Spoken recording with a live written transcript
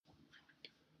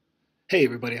Hey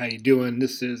everybody, how you doing?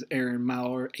 This is Aaron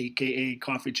Maurer, aka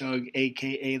Coffee Chug,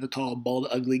 aka the tall, bald,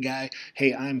 ugly guy.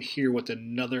 Hey, I'm here with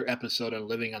another episode of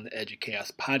Living on the Edge of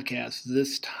Chaos podcast.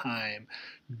 This time,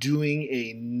 doing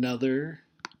another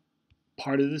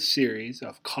part of the series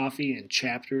of coffee and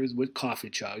chapters with Coffee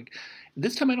Chug.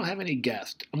 This time I don't have any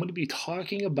guests. I'm going to be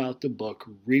talking about the book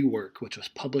Rework, which was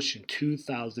published in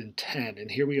 2010. And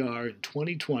here we are in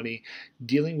 2020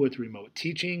 dealing with remote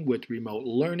teaching, with remote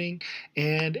learning.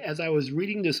 And as I was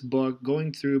reading this book,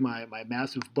 going through my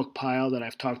massive book pile that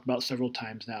I've talked about several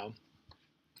times now,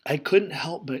 I couldn't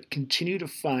help but continue to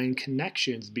find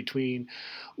connections between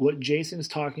what Jason's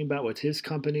talking about with his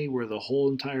company, where the whole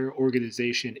entire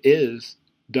organization is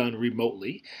done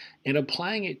remotely, and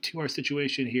applying it to our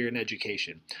situation here in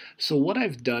education. So what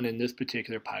I've done in this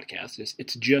particular podcast is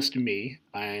it's just me.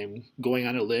 I'm going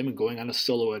on a limb and going on a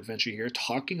solo adventure here,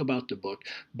 talking about the book,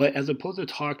 but as opposed to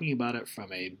talking about it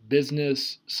from a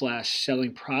business /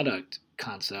 selling product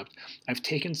concept, I've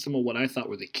taken some of what I thought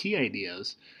were the key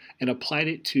ideas and applied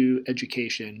it to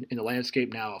education in the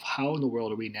landscape now of how in the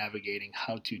world are we navigating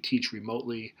how to teach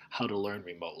remotely, how to learn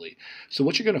remotely. So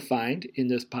what you're going to find in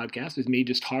this podcast is me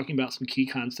just talking about some key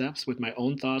concepts with my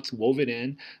own thoughts woven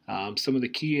in, some of the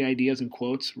key ideas and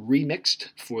quotes remixed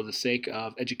for the sake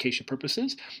of education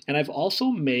purposes. And I've also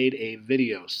made a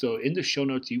video. So in the show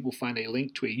notes, you will find a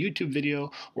link to a YouTube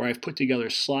video where I've put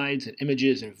together slides and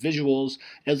images and visuals,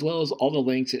 as well as all the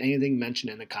links and anything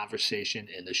mentioned in the conversation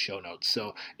in the show notes.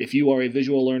 So if you are a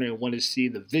visual learner and want to see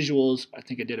the visuals, I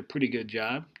think I did a pretty good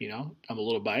job. I'm a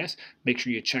little biased. Make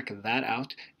sure you check that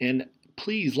out. And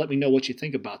please let me know what you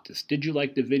think about this. Did you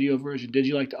like the video version? Did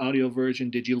you like the audio version?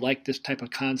 Did you like this type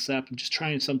of concept? I'm just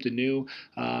trying something new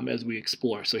as we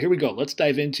explore. So here we go. Let's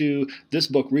dive into this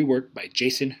book, Rework by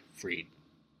Jason Fried.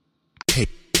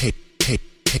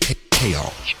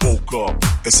 Chaos. Woke up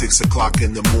at 6 o'clock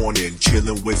in the morning,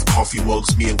 chilling with coffee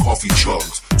mugs, me and Coffee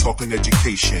Chugs, talking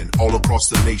education all across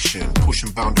the nation,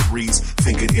 pushing boundaries,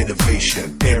 thinking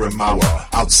innovation. Aaron Maurer,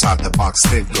 outside the box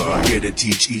thinker, here to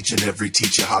teach each and every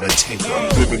teacher how to tinker.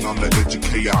 Living on the edge of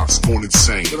chaos, going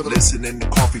insane. Listening to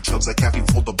Coffee Chugs like caffeine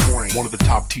for the brain. One of the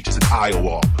top teachers in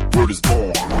Iowa, word is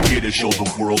born, here to show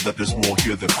the world that there's more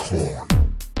here than corn.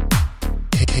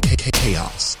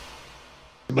 Chaos.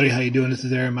 Everybody, how you doing? This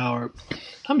is Aaron Maurer.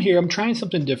 I'm here. I'm trying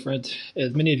something different.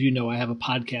 As many of you know, I have a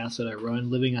podcast that I run,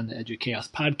 Living on the Edge of Chaos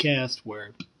podcast,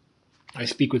 where I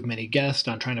speak with many guests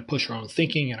on trying to push our own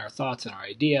thinking and our thoughts and our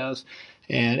ideas.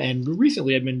 And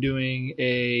recently I've been doing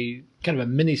a kind of a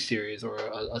mini-series or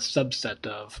a subset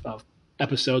of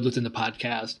episodes within the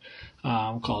podcast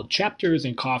called Chapters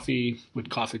in Coffee with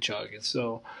Coffee Chug. And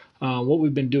so what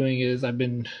we've been doing is I've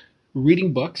been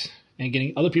reading books and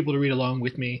getting other people to read along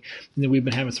with me. And then we've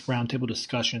been having some roundtable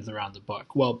discussions around the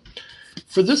book. Well,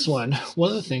 for this one of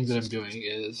the things that I'm doing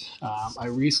is I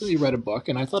recently read a book,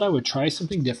 and I thought I would try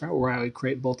something different where I would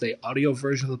create both a audio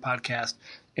version of the podcast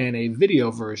and a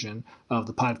video version of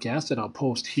the podcast that I'll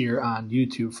post here on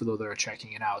YouTube for those that are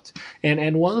checking it out.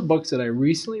 And one of the books that I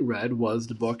recently read was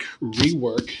the book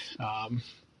Rework,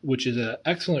 which is an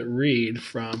excellent read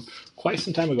from quite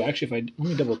some time ago. Actually, let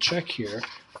me double check here.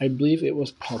 I believe it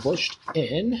was published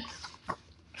in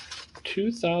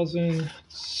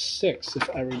 2006, if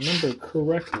I remember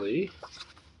correctly.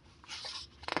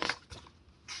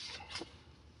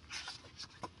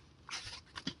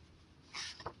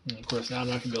 And of course, now I'm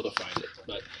not going to be able to find it.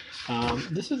 But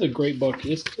this is a great book.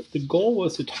 The goal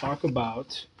was to talk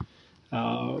about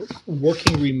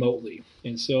working remotely.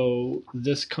 And so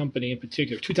this company in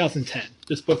particular, 2010,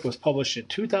 this book was published in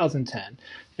 2010.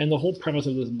 And the whole premise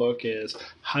of this book is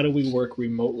how do we work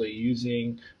remotely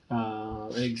using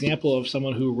an example of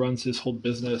someone who runs his whole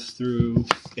business through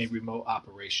a remote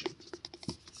operation.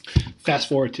 Fast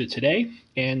forward to today,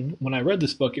 and when I read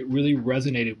this book, it really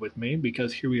resonated with me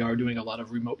because here we are doing a lot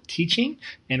of remote teaching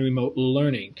and remote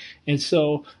learning. And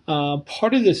so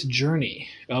part of this journey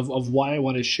of why I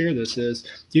want to share this is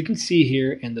you can see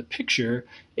here in the picture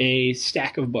a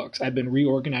stack of books. I've been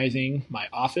reorganizing my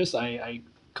office. I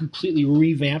completely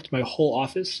revamped my whole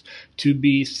office to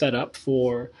be set up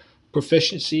for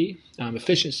proficiency,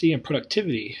 efficiency, and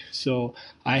productivity. So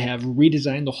I have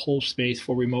redesigned the whole space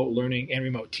for remote learning and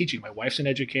remote teaching. My wife's an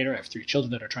educator. I have 3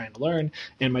 children that are trying to learn.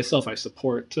 And myself, I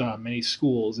support many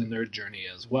schools in their journey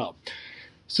as well.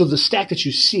 So the stack that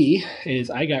you see is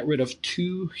I got rid of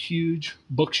 2 huge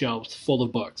bookshelves full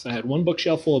of books. I had one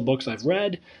bookshelf full of books I've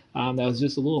read that was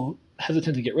just a little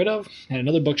hesitant to get rid of, and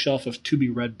another bookshelf of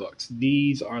to-be-read books.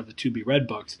 These are the to-be-read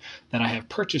books that I have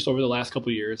purchased over the last couple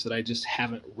of years that I just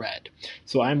haven't read.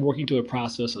 So I'm working through a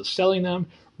process of selling them,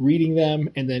 reading them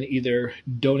and then either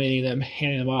donating them,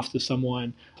 handing them off to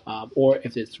someone, or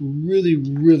if it's really,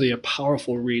 really a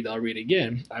powerful read that I'll read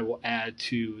again, I will add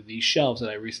to the shelves that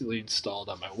I recently installed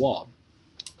on my wall.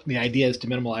 The idea is to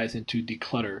minimize and to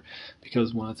declutter,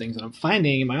 because one of the things that I'm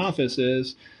finding in my office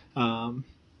is I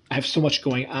have so much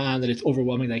going on that it's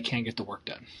overwhelming that I can't get the work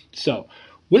done. So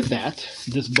with that,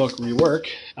 this book, Rework,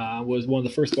 was one of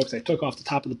the first books I took off the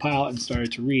top of the pile and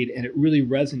started to read, and it really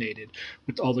resonated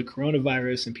with all the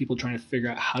coronavirus and people trying to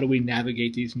figure out how do we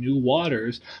navigate these new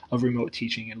waters of remote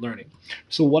teaching and learning.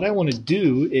 So what I want to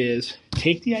do is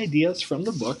take the ideas from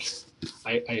the book.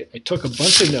 I took a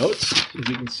bunch of notes, as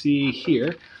you can see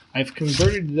here. I've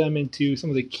converted them into some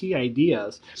of the key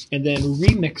ideas and then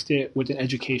remixed it with an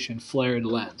education flared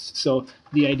lens. So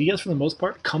the ideas, for the most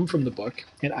part, come from the book,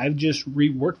 and I've just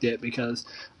reworked it because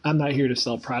I'm not here to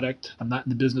sell product. I'm not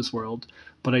in the business world,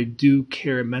 but I do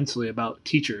care immensely about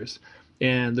teachers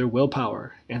and their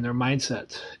willpower and their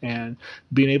mindset and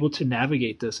being able to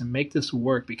navigate this and make this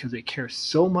work because they care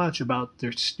so much about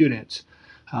their students.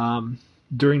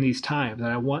 During these times, and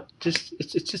I want it's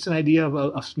just an idea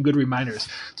of some good reminders.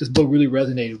 This book really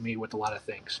resonated with me with a lot of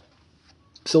things.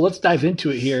 So let's dive into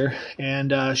it here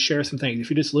and share some things. If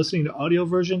you're just listening to audio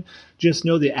version, just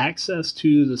know the access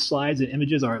to the slides and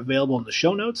images are available in the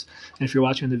show notes. And if you're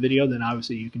watching the video, then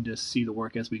obviously you can just see the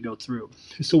work as we go through.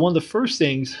 So one of the first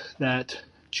things that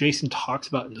Jason talks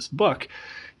about in this book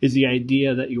is the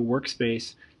idea that your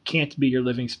workspace can't be your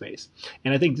living space.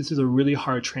 And I think this is a really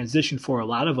hard transition for a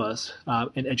lot of us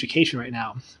in education right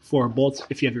now, for both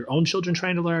if you have your own children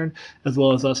trying to learn, as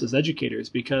well as us as educators,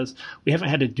 because we haven't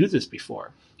had to do this before.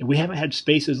 And we haven't had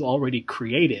spaces already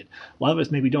created. A lot of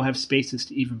us maybe don't have spaces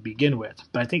to even begin with.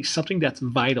 But I think something that's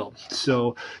vital,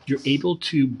 so you're able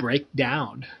to break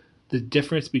down the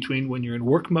difference between when you're in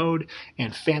work mode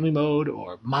and family mode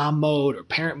or mom mode or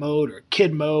parent mode or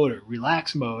kid mode or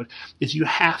relax mode, is you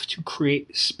have to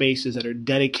create spaces that are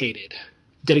dedicated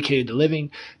to living,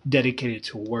 dedicated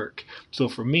to work. So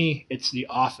for me, it's the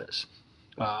office.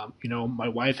 My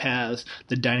wife has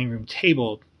the dining room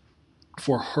table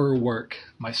for her work.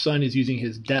 My son is using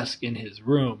his desk in his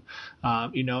room,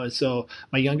 and so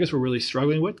my youngest we're really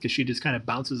struggling with because she just kind of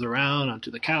bounces around onto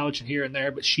the couch and here and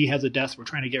there, but she has a desk we're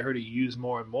trying to get her to use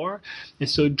more and more. And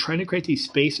so trying to create these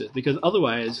spaces, because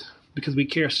otherwise, because we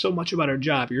care so much about our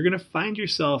job, you're going to find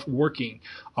yourself working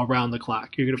around the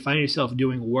clock. You're going to find yourself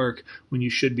doing work when you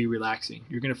should be relaxing.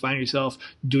 You're going to find yourself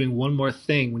doing one more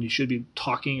thing when you should be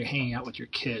talking or hanging out with your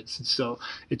kids. And so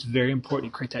it's very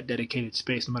important to create that dedicated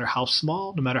space, no matter how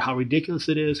small, no matter how ridiculous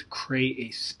it is, create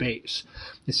a space.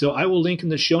 And so I will link in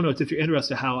the show notes if you're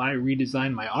interested how I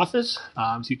redesigned my office.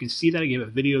 So you can see that I gave a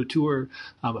video tour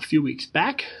a few weeks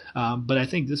back. But I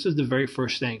think this is the very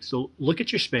first thing. So look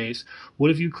at your space. What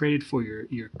have you created for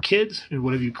your kids, and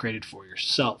what have you created for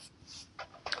yourself?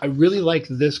 I really like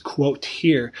this quote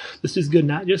here. This is good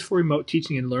not just for remote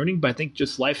teaching and learning, but I think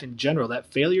just life in general,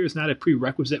 that failure is not a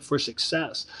prerequisite for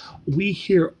success. We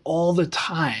hear all the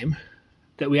time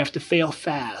that we have to fail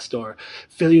fast, or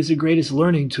failure is the greatest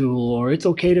learning tool, or it's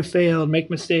okay to fail and make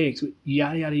mistakes,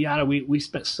 yada, yada, yada. We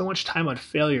spent so much time on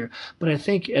failure. But I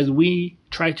think as we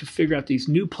try to figure out these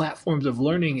new platforms of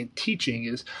learning and teaching,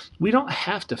 is we don't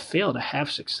have to fail to have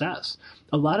success.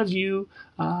 A lot of you,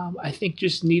 I think,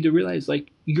 just need to realize, like,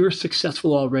 you're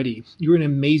successful already. You're an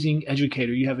amazing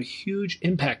educator. You have a huge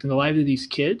impact in the lives of these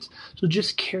kids. So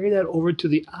just carry that over to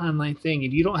the online thing.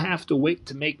 And you don't have to wait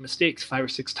to make mistakes 5 or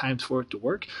 6 times for it to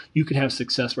work. You could have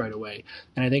success right away.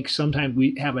 And I think sometimes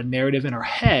we have a narrative in our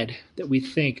head that we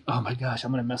think, oh my gosh,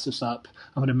 I'm going to mess this up.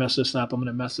 I'm going to mess this up. I'm going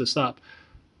to mess this up.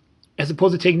 As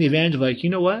opposed to taking the advantage of, like, you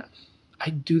know what? I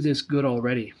do this good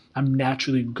already. I'm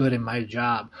naturally good in my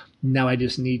job. Now I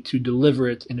just need to deliver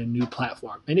it in a new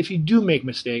platform. And if you do make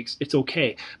mistakes, it's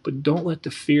okay. But don't let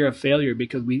the fear of failure,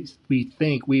 because we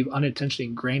think we've unintentionally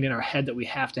ingrained in our head that we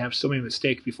have to have so many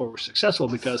mistakes before we're successful,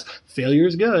 because failure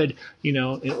is good, in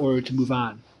order to move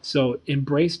on. So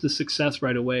embrace the success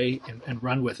right away and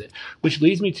run with it. Which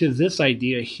leads me to this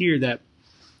idea here that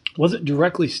wasn't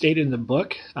directly stated in the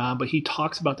book, but he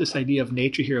talks about this idea of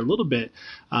nature here a little bit.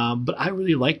 But I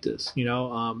really like this,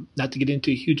 not to get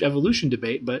into a huge evolution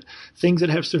debate, but things that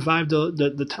have survived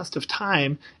the test of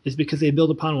time is because they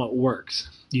build upon what works.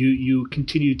 You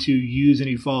continue to use and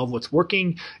evolve what's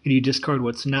working, and you discard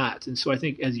what's not. And so I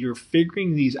think as you're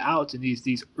figuring these out in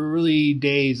these early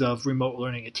days of remote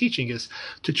learning and teaching, is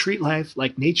to treat life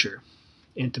like nature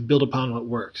and to build upon what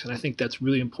works. And I think that's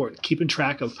really important. Keeping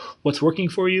track of what's working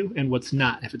for you and what's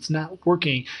not. If it's not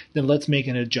working, then let's make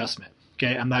an adjustment.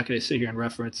 Okay, I'm not going to sit here and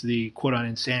reference the quote on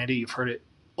insanity. You've heard it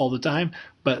all the time,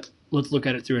 but let's look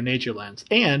at it through a nature lens.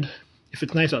 And if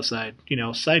it's nice outside,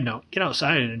 side note, get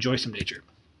outside and enjoy some nature.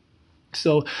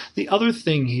 So the other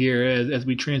thing here, as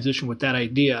we transition with that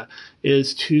idea,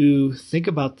 is to think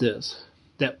about this,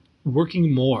 that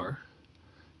working more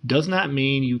does not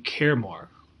mean you care more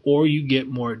or you get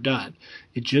more done.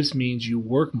 It just means you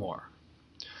work more.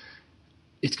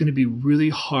 It's going to be really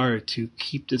hard to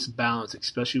keep this balance,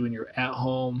 especially when you're at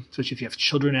home, especially if you have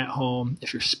children at home,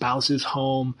 if your spouse is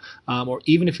home, or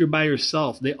even if you're by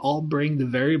yourself. They all bring the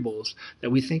variables that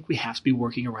we think we have to be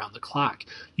working around the clock.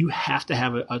 You have to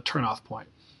have a turnoff point.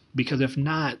 Because if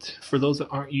not, for those that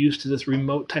aren't used to this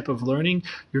remote type of learning,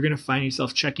 you're going to find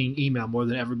yourself checking email more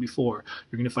than ever before.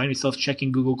 You're going to find yourself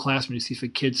checking Google Classroom to see if a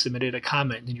kid submitted a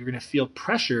comment, and you're going to feel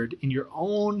pressured in your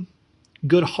own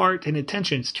good heart and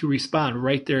intentions to respond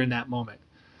right there in that moment.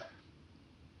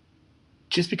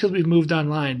 Just because we've moved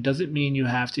online doesn't mean you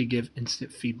have to give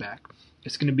instant feedback.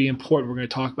 It's going to be important. We're going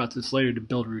to talk about this later, to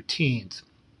build routines.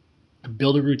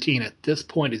 Build a routine at this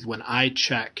point is when I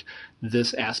check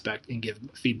this aspect and give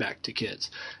feedback to kids.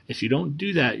 If you don't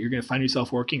do that, you're going to find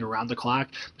yourself working around the clock,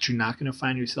 but you're not going to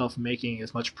find yourself making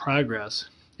as much progress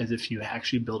as if you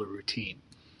actually build a routine.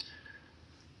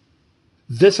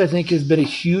 This, I think, has been a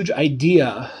huge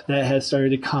idea that has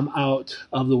started to come out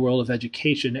of the world of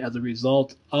education as a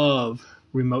result of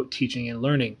remote teaching and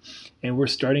learning. And we're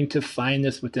starting to find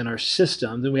this within our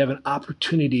systems, and we have an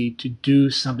opportunity to do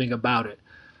something about it.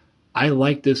 I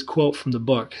like this quote from the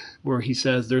book where he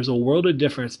says, there's a world of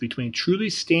difference between truly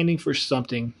standing for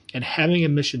something and having a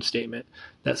mission statement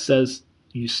that says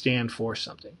you stand for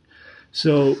something.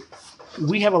 So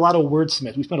we have a lot of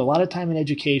wordsmiths. We spend a lot of time in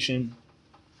education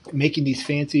making these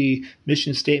fancy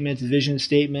mission statements, vision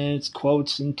statements,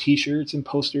 quotes, and t-shirts and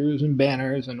posters and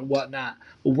banners and whatnot.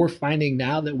 But we're finding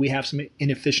now that we have some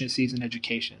inefficiencies in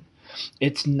education.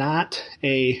 It's not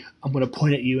I'm going to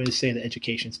point at you and say that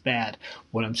education's bad.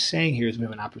 What I'm saying here is we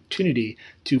have an opportunity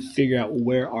to figure out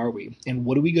where are we and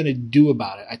what are we going to do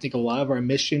about it. I think a lot of our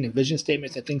mission and vision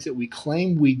statements and things that we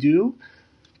claim we do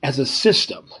as a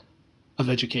system of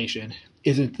education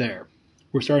isn't there.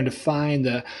 We're starting to find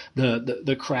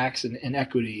the cracks and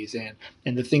inequities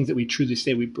and the things that we truly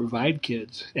say we provide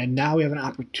kids. And now we have an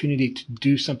opportunity to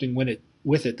do something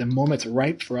with it. The moment's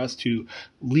ripe for us to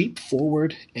leap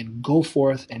forward and go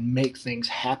forth and make things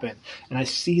happen. And I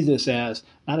see this as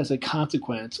not as a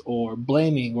consequence or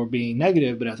blaming or being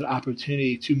negative, but as an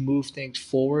opportunity to move things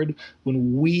forward.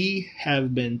 When we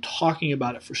have been talking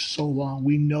about it for so long,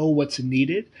 we know what's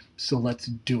needed, so let's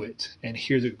do it. And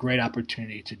here's a great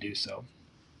opportunity to do so.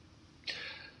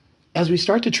 As we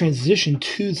start to transition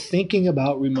to thinking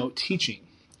about remote teaching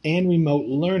and remote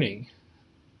learning,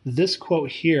 this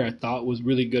quote here I thought was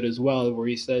really good as well, where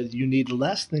he says, you need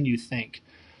less than you think.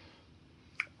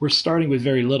 We're starting with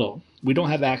very little. We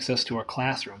don't have access to our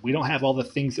classroom. We don't have all the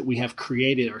things that we have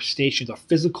created, our stations, our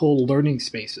physical learning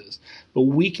spaces. But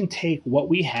we can take what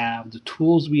we have, the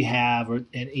tools we have, and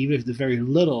even if it's very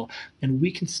little, and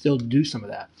we can still do some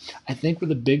of that. I think where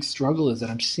the big struggle is that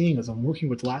I'm seeing as I'm working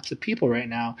with lots of people right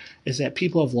now is that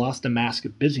people have lost the mask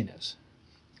of busyness.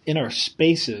 In our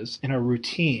spaces, in our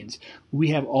routines, we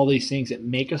have all these things that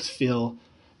make us feel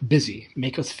busy,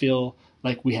 make us feel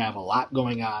like we have a lot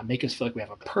going on, make us feel like we have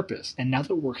a purpose. And now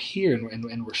that we're here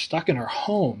and we're stuck in our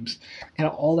homes and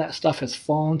all that stuff has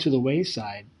fallen to the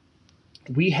wayside,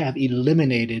 we have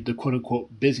eliminated the quote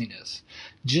unquote busyness.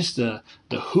 Just the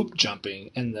hoop jumping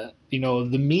and the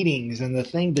meetings and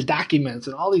the documents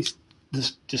and all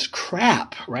this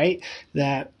crap, right?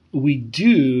 That we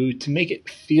do to make it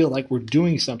feel like we're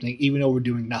doing something even though we're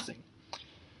doing nothing.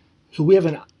 So we have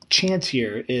a chance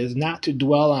here is not to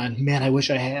dwell on, man, I wish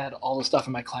I had all the stuff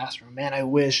in my classroom. Man, I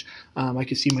wish I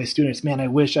could see my students. Man, I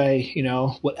wish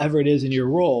whatever it is in your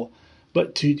role,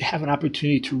 but to have an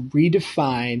opportunity to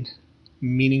redefine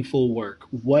meaningful work.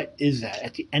 What is that?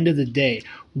 At the end of the day,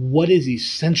 what is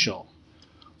essential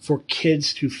for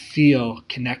kids to feel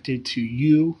connected to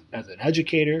you as an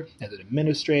educator, as an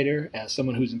administrator, as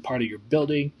someone who's in part of your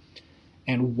building?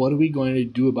 And what are we going to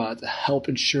do about it to help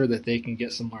ensure that they can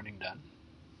get some learning done?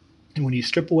 And when you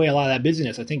strip away a lot of that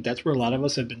busyness, I think that's where a lot of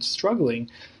us have been struggling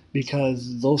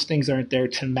because those things aren't there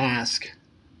to mask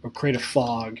or create a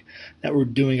fog that we're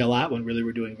doing a lot when really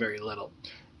we're doing very little.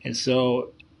 And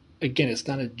so, again, it's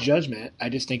not a judgment. I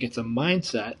just think it's a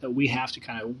mindset that we have to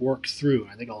kind of work through.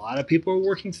 I think a lot of people are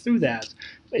working through that.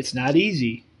 It's not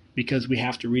easy because we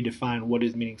have to redefine what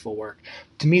is meaningful work.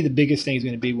 To me, the biggest thing is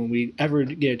going to be when we ever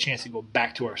get a chance to go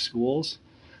back to our schools,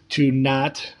 to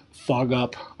not fog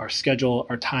up our schedule,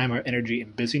 our time, our energy,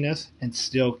 and busyness, and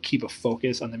still keep a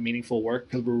focus on the meaningful work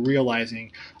because we're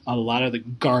realizing a lot of the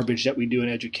garbage that we do in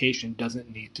education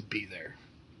doesn't need to be there.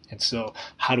 And so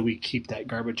how do we keep that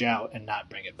garbage out and not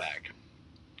bring it back?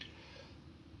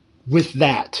 With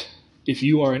that, if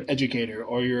you are an educator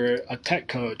or you're a tech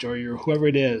coach or you're whoever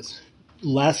it is,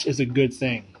 less is a good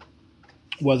thing.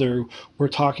 Whether we're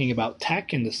talking about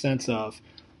tech in the sense of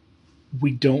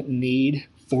we don't need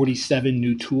 47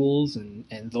 new tools and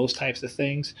those types of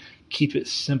things, keep it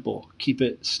simple, keep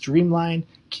it streamlined,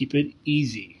 keep it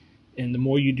easy. And the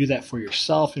more you do that for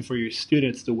yourself and for your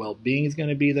students, the well-being is going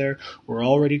to be there. We're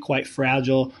already quite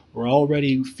fragile. We're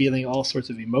already feeling all sorts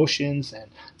of emotions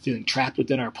and feeling trapped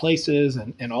within our places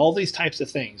and all these types of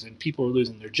things. And people are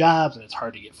losing their jobs and it's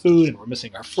hard to get food and we're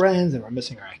missing our friends and we're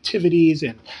missing our activities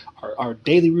and our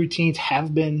daily routines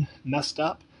have been messed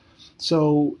up.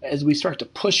 So as we start to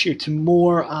push here to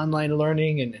more online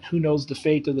learning and who knows the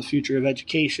fate of the future of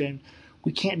education,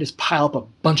 we can't just pile up a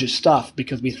bunch of stuff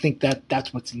because we think that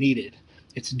that's what's needed.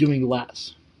 It's doing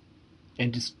less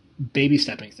and just baby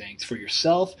stepping things for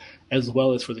yourself as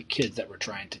well as for the kids that we're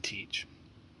trying to teach.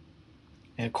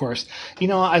 And of course,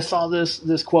 I saw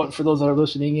this quote, and for those that are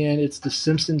listening in, it's the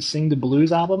Simpsons Sing the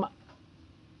Blues album.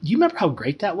 You remember how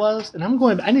great that was? And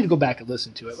I need to go back and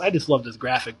listen to it. I just love this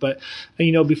graphic. But,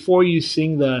 before you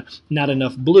sing the Not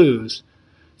Enough Blues,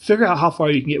 figure out how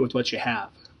far you can get with what you have.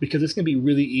 Because it's going to be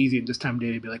really easy at this time of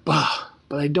day to be like, but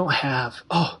I don't have.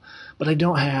 But I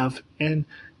don't have. And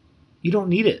you don't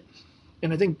need it.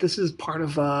 And I think this is part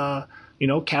of,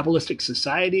 capitalistic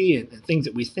society and things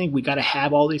that we think we got to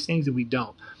have all these things and we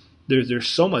don't. There's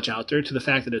so much out there to the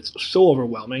fact that it's so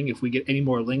overwhelming if we get any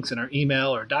more links in our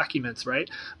email or documents, right?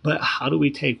 But how do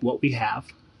we take what we have,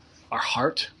 our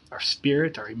heart, our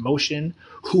spirit, our emotion,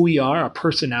 who we are, our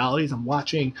personalities? I'm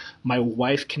watching my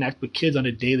wife connect with kids on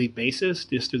a daily basis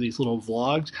just through these little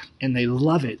vlogs, and they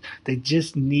love it. They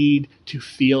just need to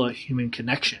feel a human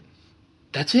connection.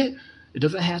 That's it. It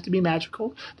doesn't have to be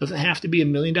magical. It doesn't have to be $1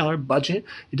 million budget.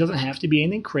 It doesn't have to be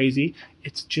anything crazy.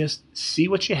 It's just see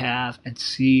what you have and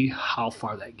see how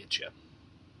far that gets you.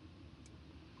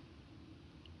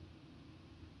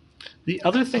 The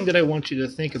other thing that I want you to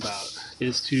think about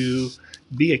is to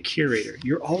be a curator.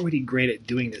 You're already great at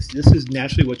doing this. This is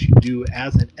naturally what you do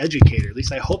as an educator. At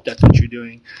least I hope that's what you're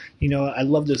doing. I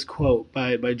love this quote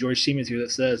by George Siemens here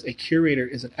that says, "A curator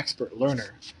is an expert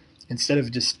learner. Instead of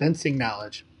dispensing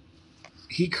knowledge,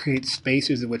 he creates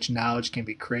spaces in which knowledge can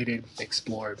be created,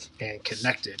 explored, and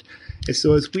connected." And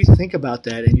so as we think about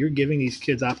that and you're giving these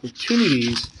kids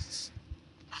opportunities,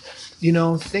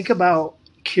 think about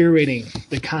curating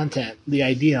the content, the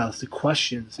ideas, the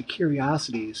questions, the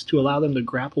curiosities to allow them to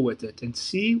grapple with it and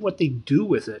see what they do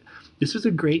with it. This is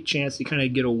a great chance to kind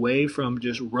of get away from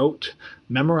just rote,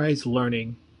 memorized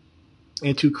learning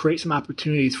and to create some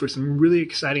opportunities for some really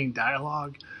exciting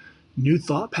dialogue, new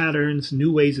thought patterns,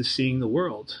 new ways of seeing the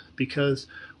world, because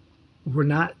we're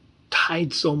not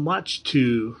tied so much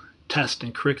to test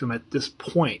and curriculum at this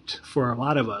point for a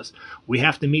lot of us. We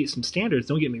have to meet some standards,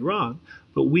 don't get me wrong,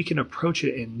 but we can approach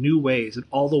it in new ways, and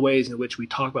all the ways in which we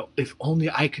talk about, if only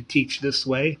I could teach this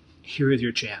way, here is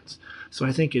your chance. So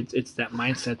I think it's that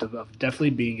mindset of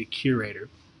definitely being a curator.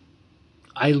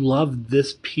 I love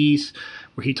this piece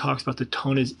where he talks about the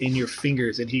tone is in your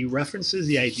fingers, and he references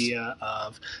the idea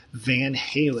of Van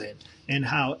Halen and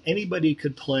how anybody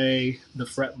could play the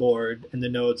fretboard and the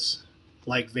notes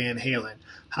like Van Halen.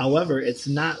 However, it's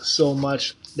not so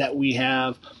much that we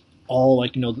have all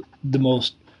the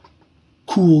most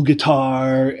cool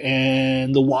guitar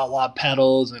and the wah-wah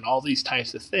pedals and all these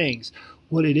types of things.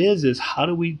 What it is how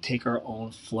do we take our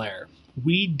own flair?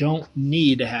 We don't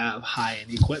need to have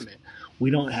high-end equipment.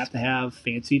 We don't have to have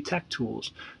fancy tech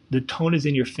tools. The tone is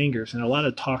in your fingers. And a lot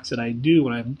of talks that I do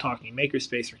when I'm talking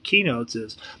makerspace or keynotes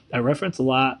is I reference a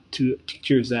lot to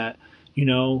teachers that,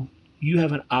 you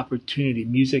have an opportunity.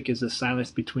 Music is the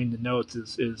silence between the notes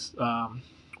is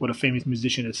what a famous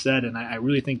musician has said. And I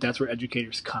really think that's where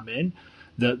educators come in.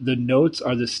 The notes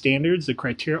are the standards, the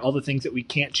criteria, all the things that we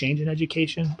can't change in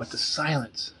education. But the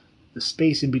silence, the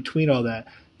space in between all that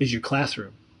is your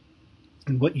classroom.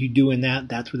 And what you do in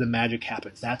that's where the magic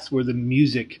happens. That's where the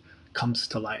music comes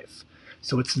to life.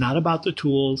 So it's not about the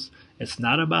tools. It's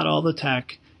not about all the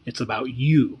tech. It's about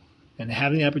you and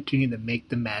having the opportunity to make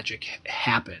the magic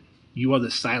happen. You are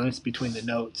the silence between the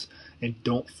notes. And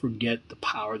don't forget the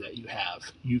power that you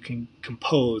have. You can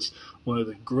compose one of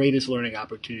the greatest learning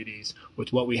opportunities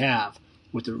with what we have,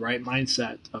 with the right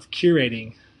mindset of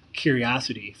curating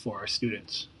curiosity for our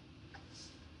students.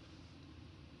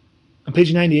 On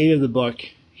page 98 of the book,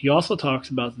 he also talks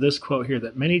about this quote here,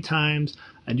 that many times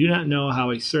I do not know how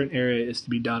a certain area is to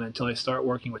be done until I start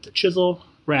working with the chisel,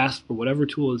 rasp, or whatever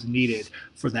tool is needed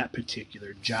for that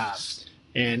particular job.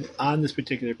 And on this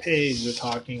particular page, they're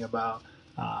talking about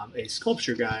a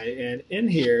sculpture guy. And in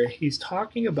here, he's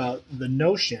talking about the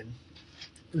notion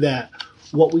that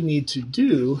what we need to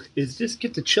do is just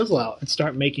get the chisel out and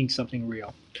start making something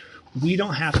real. We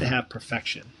don't have to have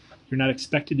perfection. You're not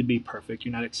expected to be perfect.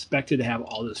 You're not expected to have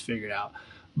all this figured out.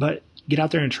 But get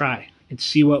out there and try and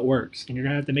see what works. And you're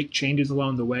going to have to make changes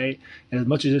along the way. And as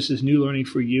much as this is new learning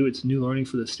for you, it's new learning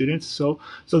for the students. So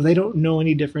they don't know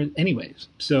any different anyways.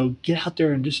 So get out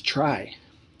there and just try.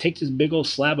 Take this big old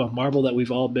slab of marble that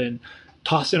we've all been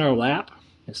tossed in our lap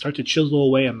and start to chisel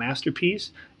away a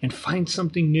masterpiece and find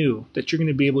something new that you're going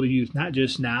to be able to use not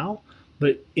just now,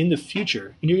 but in the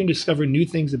future. And you're going to discover new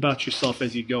things about yourself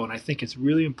as you go. And I think it's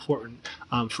really important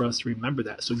for us to remember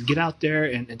that. So get out there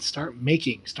and start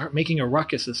making a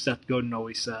ruckus, as Seth Godin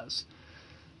always says.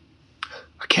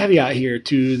 A caveat here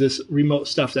to this remote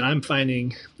stuff that I'm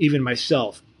finding, even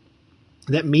myself,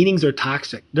 that meetings are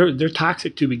toxic. They're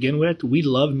toxic to begin with. We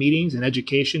love meetings in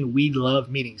education. We love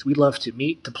meetings. We love to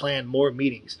meet, to plan more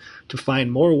meetings, to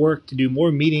find more work, to do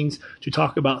more meetings, to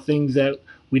talk about things that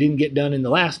we didn't get done in the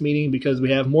last meeting because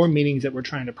we have more meetings that we're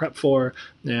trying to prep for.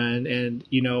 And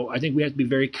you know, I think we have to be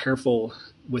very careful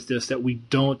with this, that we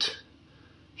don't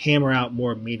hammer out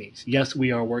more meetings. Yes,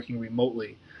 we are working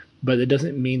remotely, but it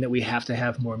doesn't mean that we have to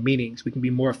have more meetings. We can be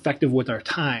more effective with our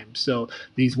time. So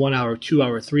these 1 hour, 2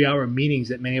 hour, 3 hour meetings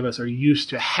that many of us are used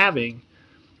to having,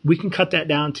 we can cut that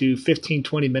down to 15,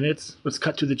 20 minutes. Let's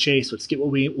cut to the chase. Let's get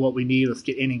what we need. Let's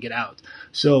get in and get out.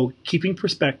 So keeping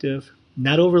perspective,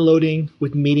 not overloading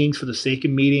with meetings for the sake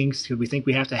of meetings because we think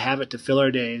we have to have it to fill our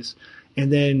days.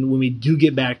 And then when we do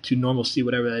get back to normalcy,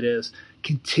 whatever that is,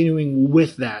 continuing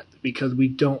with that because we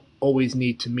don't always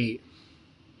need to meet.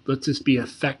 Let's just be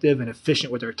effective and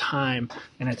efficient with our time,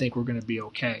 and I think we're going to be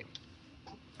okay.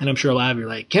 And I'm sure a lot of you are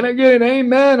like, can I get an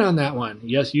amen on that one?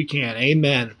 Yes, you can.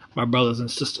 Amen, my brothers and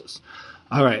sisters.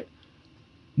 All right.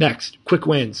 Next, quick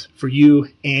wins for you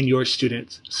and your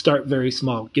students. Start very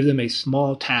small. Give them a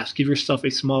small task. Give yourself a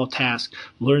small task.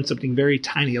 Learn something very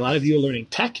tiny. A lot of you are learning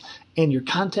tech and your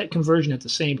content conversion at the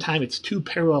same time. It's 2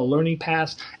 parallel learning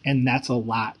paths, and that's a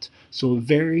lot. So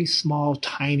very small,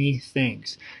 tiny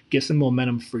things. Get some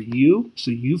momentum for you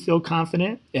so you feel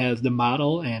confident as the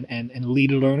model and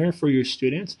lead learner for your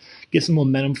students. Get some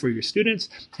momentum for your students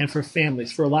and for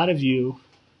families. For a lot of you,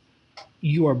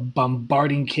 you are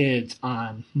bombarding kids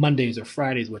on Mondays or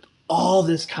Fridays with all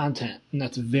this content, and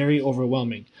that's very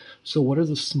overwhelming. So what are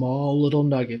the small little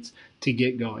nuggets to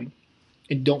get going?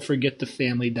 And don't forget the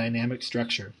family dynamic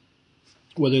structure.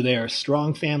 Whether they are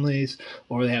strong families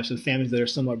or they have some families that are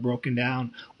somewhat broken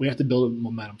down, we have to build a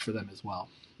momentum for them as well,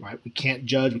 right? We can't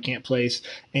judge, we can't place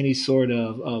any sort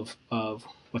of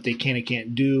what they can and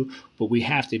can't do, but we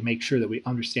have to make sure that we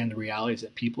understand the realities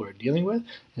that people are dealing with.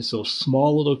 And so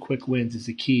small little quick wins is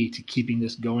the key to keeping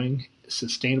this going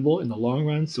sustainable in the long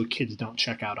run so kids don't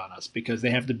check out on us because they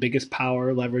have the biggest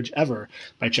power leverage ever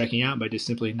by checking out by just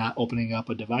simply not opening up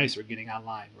a device or getting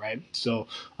online, right? So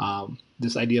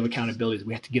this idea of accountability is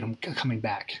we have to get them coming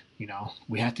back. You know,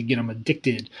 we have to get them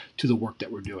addicted to the work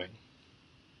that we're doing.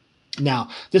 Now,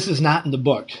 this is not in the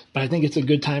book, but I think it's a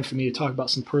good time for me to talk about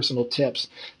some personal tips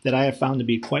that I have found to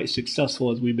be quite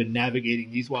successful as we've been navigating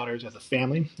these waters as a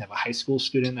family. I have a high school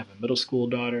student, I have a middle school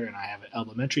daughter, and I have an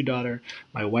elementary daughter.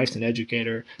 My wife's an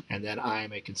educator, and then I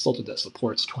am a consultant that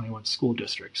supports 21 school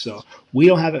districts. So we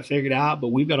don't have it figured out, but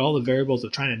we've got all the variables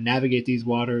of trying to navigate these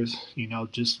waters, you know,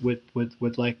 just with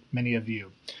like many of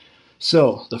you.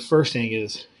 So the first thing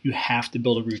is you have to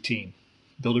build a routine.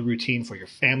 Build a routine for your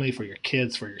family, for your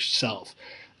kids, for yourself.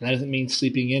 And that doesn't mean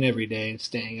sleeping in every day and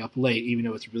staying up late, even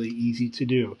though it's really easy to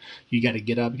do. You got to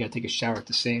get up, you got to take a shower at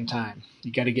the same time.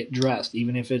 You got to get dressed,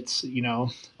 even if it's, you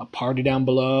know, a party down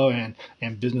below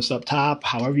and business up top.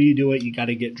 However you do it, you got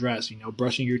to get dressed, you know,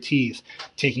 brushing your teeth,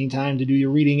 taking time to do your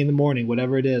reading in the morning,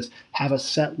 whatever it is. Have a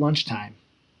set lunchtime.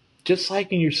 Just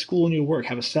like in your school and your work,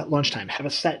 have a set lunchtime, have a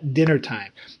set dinner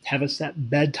time, have a set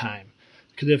bedtime.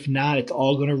 Because if not, it's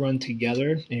all going to run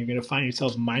together and you're going to find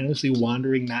yourself mindlessly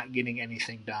wandering, not getting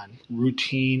anything done.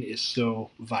 Routine is so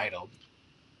vital.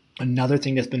 Another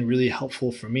thing that's been really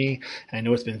helpful for me, and I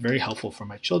know it's been very helpful for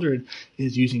my children,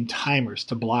 is using timers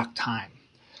to block time.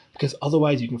 Because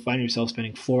otherwise you can find yourself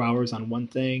spending 4 hours on one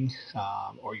thing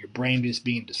or your brain just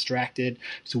being distracted.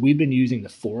 So we've been using the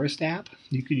Forest app.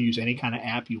 You could use any kind of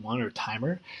app you want or a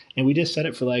timer. And we just set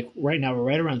it for like, right now we're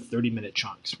right around 30-minute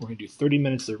chunks. We're going to do 30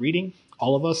 minutes of reading.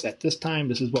 All of us at this time,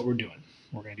 this is what we're doing.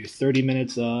 We're going to do 30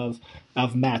 minutes of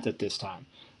math at this time.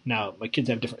 Now, my kids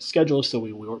have different schedules, so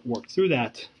we work through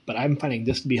that. But I'm finding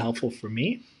this to be helpful for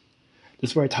me.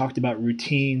 This is where I talked about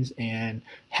routines and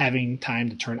having time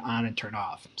to turn on and turn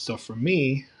off. So for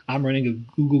me, I'm running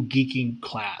a Google Geeking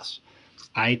class.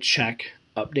 I check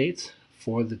updates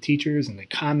for the teachers and the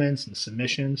comments and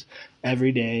submissions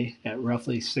every day at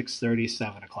roughly 6:30,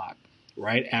 7 o'clock,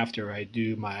 right after I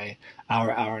do my hour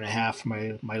and a half for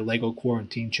my Lego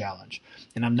quarantine challenge.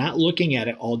 And I'm not looking at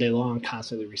it all day long,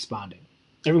 constantly responding.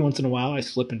 Every once in a while I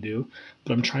slip and do,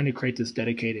 but I'm trying to create this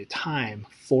dedicated time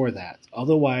for that.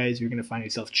 Otherwise, you're going to find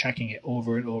yourself checking it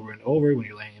over and over and over when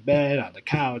you're laying in bed, on the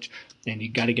couch, and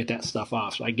you got to get that stuff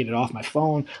off. So I get it off my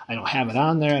phone. I don't have it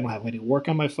on there. I don't have any work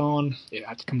on my phone. I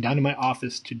have to come down to my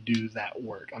office to do that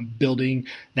work. I'm building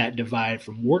that divide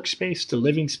from workspace to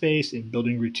living space and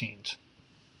building routines.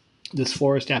 This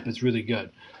Forest app is really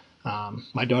good.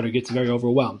 My daughter gets very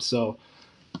overwhelmed, so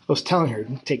I was telling her,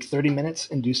 take 30 minutes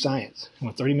and do science. And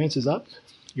when 30 minutes is up,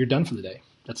 you're done for the day.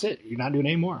 That's it. You're not doing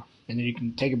any more. And then you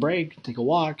can take a break, take a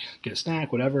walk, get a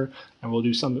snack, whatever, and we'll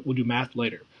do math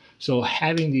later. So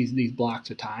having these blocks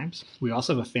of times. We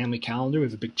also have a family calendar. We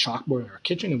have a big chalkboard in our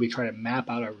kitchen, and we try to map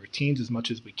out our routines as much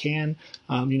as we can.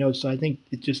 So I think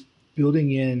it just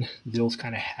building in those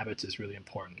kind of habits is really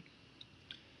important.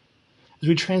 As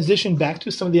we transition back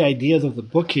to some of the ideas of the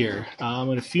book here,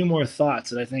 and a few more thoughts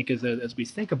that I think as we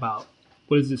think about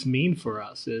what does this mean for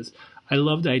us is I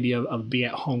love the idea of be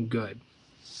at home good.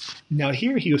 Now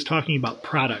here he was talking about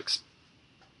products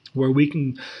where we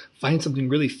can find something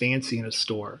really fancy in a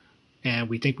store and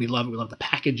we think we love it. We love the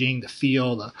packaging, the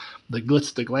feel, the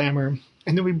glitz, the glamour,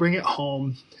 and then we bring it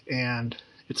home and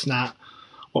it's not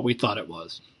what we thought it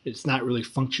was. It's not really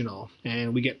functional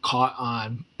and we get caught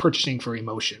on purchasing for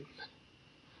emotion.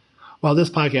 While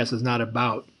this podcast is not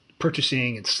about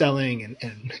purchasing and selling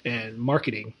and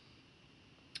marketing,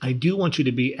 I do want you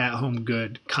to be at home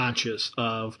good, conscious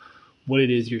of what it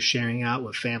is you're sharing out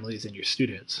with families and your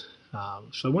students.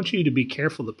 So I want you to be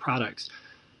careful of the products.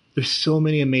 There's so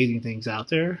many amazing things out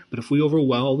there, but if we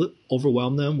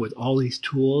overwhelm them with all these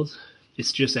tools,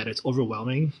 it's just that it's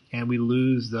overwhelming and we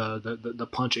lose the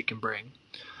punch it can bring.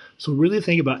 So really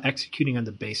think about executing on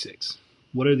the basics.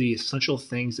 What are the essential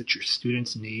things that your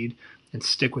students need and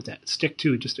stick with that. Stick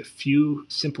to just a few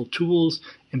simple tools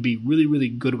and be really, really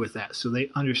good with that so they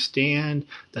understand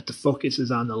that the focus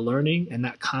is on the learning and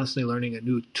not constantly learning a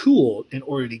new tool in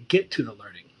order to get to the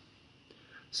learning.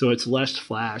 So it's less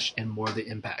flash and more the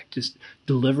impact. Just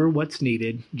deliver what's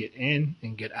needed, get in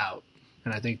and get out.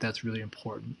 And I think that's really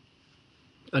important.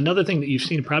 Another thing that you've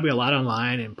seen probably a lot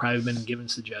online and probably been given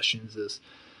suggestions is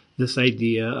this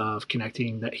idea of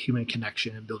connecting, that human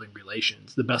connection and building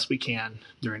relations the best we can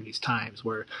during these times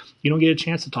where you don't get a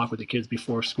chance to talk with the kids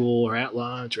before school or at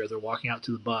lunch or as they're walking out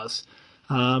to the bus.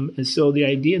 And so the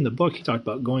idea in the book, he talked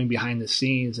about going behind the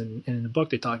scenes. And in the book,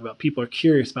 they talk about people are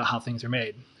curious about how things are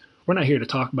made. We're not here to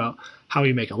talk about how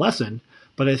you make a lesson,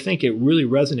 but I think it really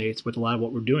resonates with a lot of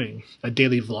what we're doing. A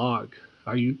daily vlog.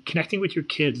 Are you connecting with your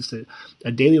kids? Just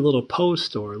a daily little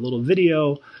post or a little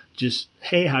video. Just,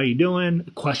 hey, how you doing?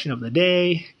 A question of the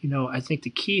day. I think the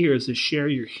key here is to share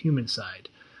your human side.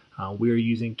 We are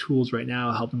using tools right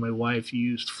now, helping my wife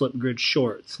use Flipgrid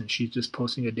Shorts, and she's just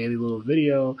posting a daily little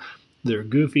video. They're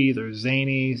goofy, they're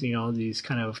zany, these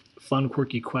kind of fun,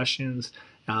 quirky questions.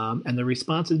 And the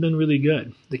response has been really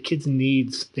good. The kids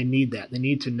need that. They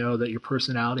need to know that your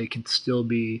personality can still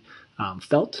be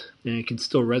felt and it can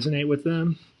still resonate with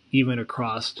them, even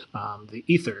across the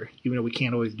ether, even though we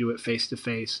can't always do it face to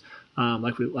face,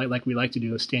 like we like to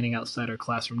do, standing outside our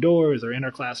classroom doors or in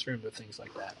our classrooms or things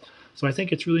like that. So I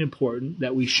think it's really important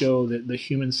that we show that the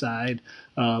human side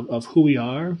of who we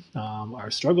are, our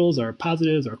struggles, our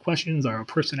positives, our questions, our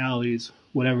personalities,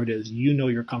 whatever it is,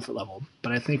 your comfort level.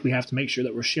 But I think we have to make sure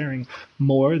that we're sharing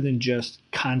more than just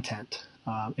content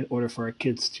in order for our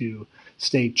kids to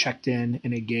stay checked in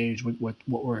and engaged with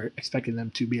what we're expecting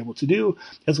them to be able to do,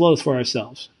 as well as for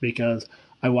ourselves. Because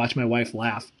I watch my wife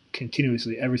laugh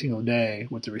continuously every single day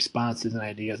with the responses and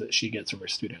ideas that she gets from her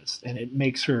students. And it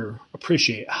makes her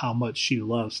appreciate how much she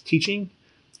loves teaching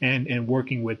and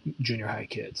working with junior high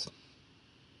kids.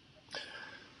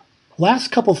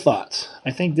 Last couple thoughts.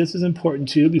 I think this is important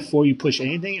too before you push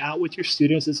anything out with your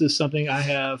students. This is something I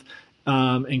have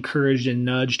encouraged and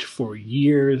nudged for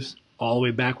years, all the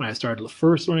way back when I started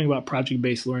first learning about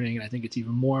project-based learning. And I think it's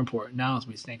even more important now as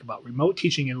we think about remote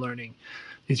teaching and learning,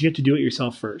 is you have to do it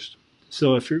yourself first.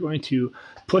 So if you're going to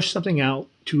push something out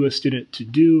to a student to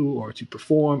do or to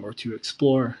perform or to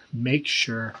explore, make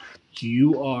sure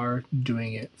you are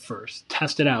doing it first.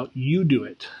 Test it out. You do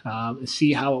it.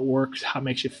 See how it works, how it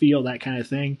makes you feel, that kind of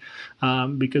thing.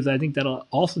 Because I think that'll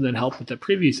also then help with the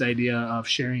previous idea of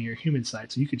sharing your human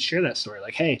side. So you could share that story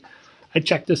like, hey, I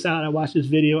checked this out. I watched this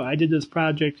video. I did this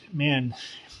project. Man,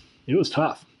 it was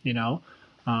tough.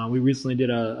 We recently did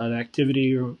an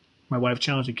activity my wife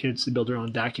challenged the kids to build their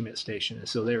own document station. And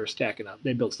so they were stacking up.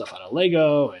 They built stuff out of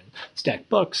Lego and stacked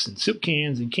books and soup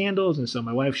cans and candles. And so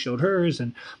my wife showed hers.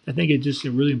 And I think it's just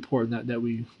really important that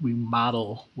we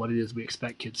model what it is we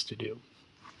expect kids to do.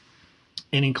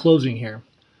 And in closing here,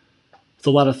 it's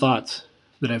a lot of thoughts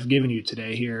that I've given you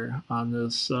today here on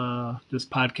this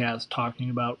podcast talking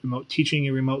about remote teaching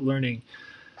and remote learning.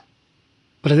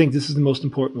 But I think this is the most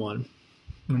important one,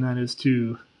 and that is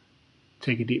to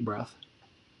take a deep breath.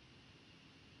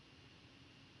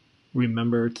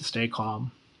 Remember to stay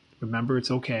calm. Remember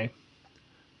it's okay.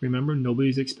 Remember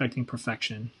nobody's expecting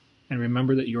perfection. And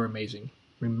remember that you're amazing.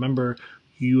 Remember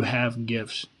you have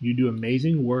gifts. You do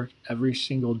amazing work every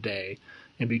single day.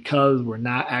 And because we're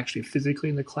not actually physically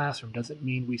in the classroom doesn't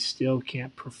mean we still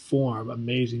can't perform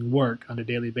amazing work on a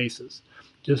daily basis.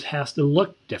 Just has to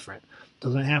look different.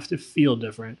 Doesn't have to feel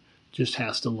different. Just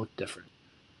has to look different.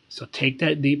 So take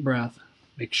that deep breath.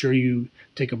 Make sure you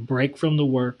take a break from the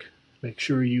work. Make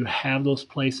sure you have those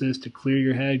places to clear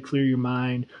your head, clear your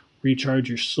mind, recharge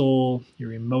your soul,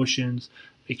 your emotions.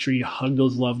 Make sure you hug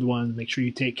those loved ones. Make sure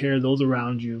you take care of those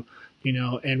around you,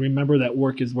 and remember that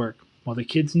work is work. While the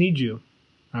kids need you,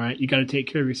 all right, you got to take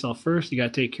care of yourself first. You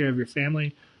got to take care of your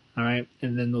family, all right,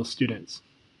 and then those students.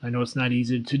 I know it's not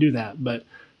easy to do that, but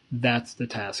that's the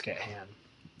task at hand.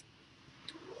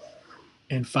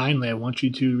 And finally, I want you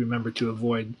to remember to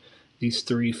avoid these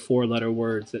 3 4-letter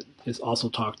words that is also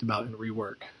talked about in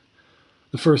Rework.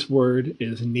 The first word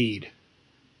is need.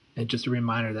 And just a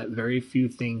reminder that very few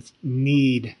things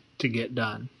need to get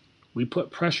done. We put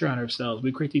pressure on ourselves.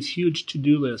 We create these huge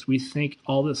to-do lists. We think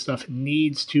all this stuff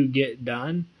needs to get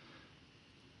done,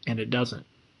 and it doesn't.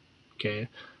 Okay?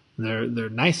 They're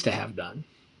nice to have done.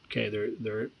 Okay?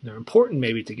 They're important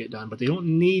maybe to get done, but they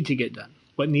don't need to get done.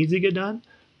 What needs to get done?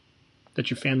 That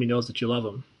your family knows that you love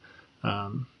them.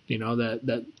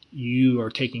 That you are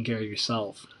taking care of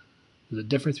yourself. There's a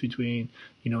difference between,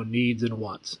 needs and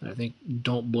wants. I think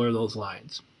don't blur those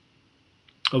lines.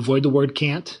 Avoid the word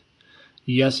can't.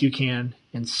 Yes, you can,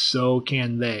 and so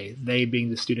can they. They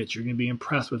being the students. You're going to be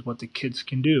impressed with what the kids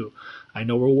can do. I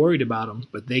know we're worried about them,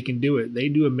 but they can do it. They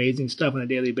do amazing stuff on a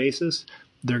daily basis.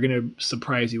 They're going to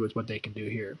surprise you with what they can do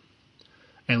here.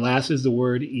 And last is the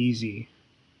word easy.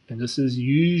 And this is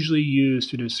usually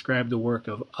used to describe the work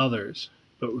of others,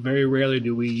 but very rarely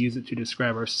do we use it to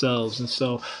describe ourselves. And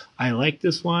so I like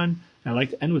this one. I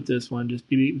like to end with this one. Just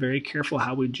be very careful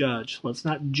how we judge. Let's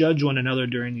not judge one another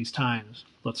during these times.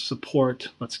 Let's support.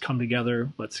 Let's come together.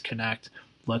 Let's connect.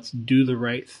 Let's do the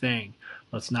right thing.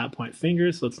 Let's not point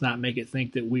fingers. Let's not make it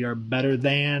think that we are better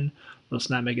than. Let's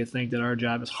not make it think that our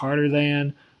job is harder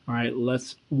than. All right,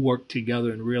 let's work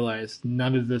together and realize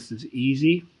none of this is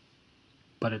easy,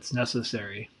 but it's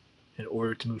necessary in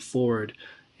order to move forward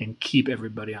and keep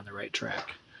everybody on the right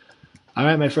track. All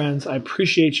right, my friends, I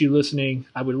appreciate you listening.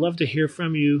 I would love to hear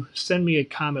from you. Send me a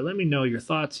comment. Let me know your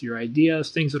thoughts, your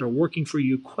ideas, things that are working for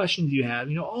you, questions you have,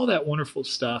 all that wonderful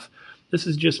stuff. This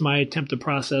is just my attempt to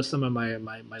process some of my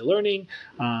learning.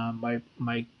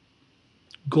 My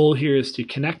goal here is to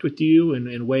connect with you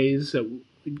in ways that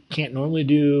we can't normally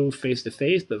do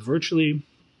face-to-face, but virtually.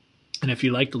 And if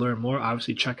you'd like to learn more,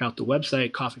 obviously check out the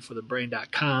website,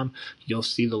 coffeeforthebrain.com. You'll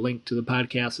see the link to the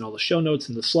podcast and all the show notes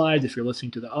and the slides. If you're listening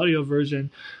to the audio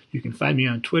version, you can find me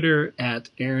on Twitter at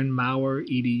Aaron Maurer,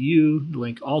 EDU. The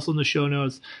link also in the show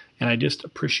notes. And I just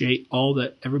appreciate all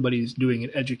that everybody's doing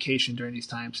in education during these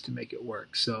times to make it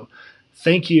work. So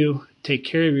thank you. Take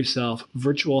care of yourself.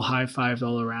 Virtual high fives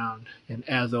all around. And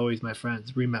as always, my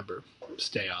friends, remember,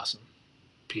 stay awesome.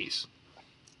 Peace.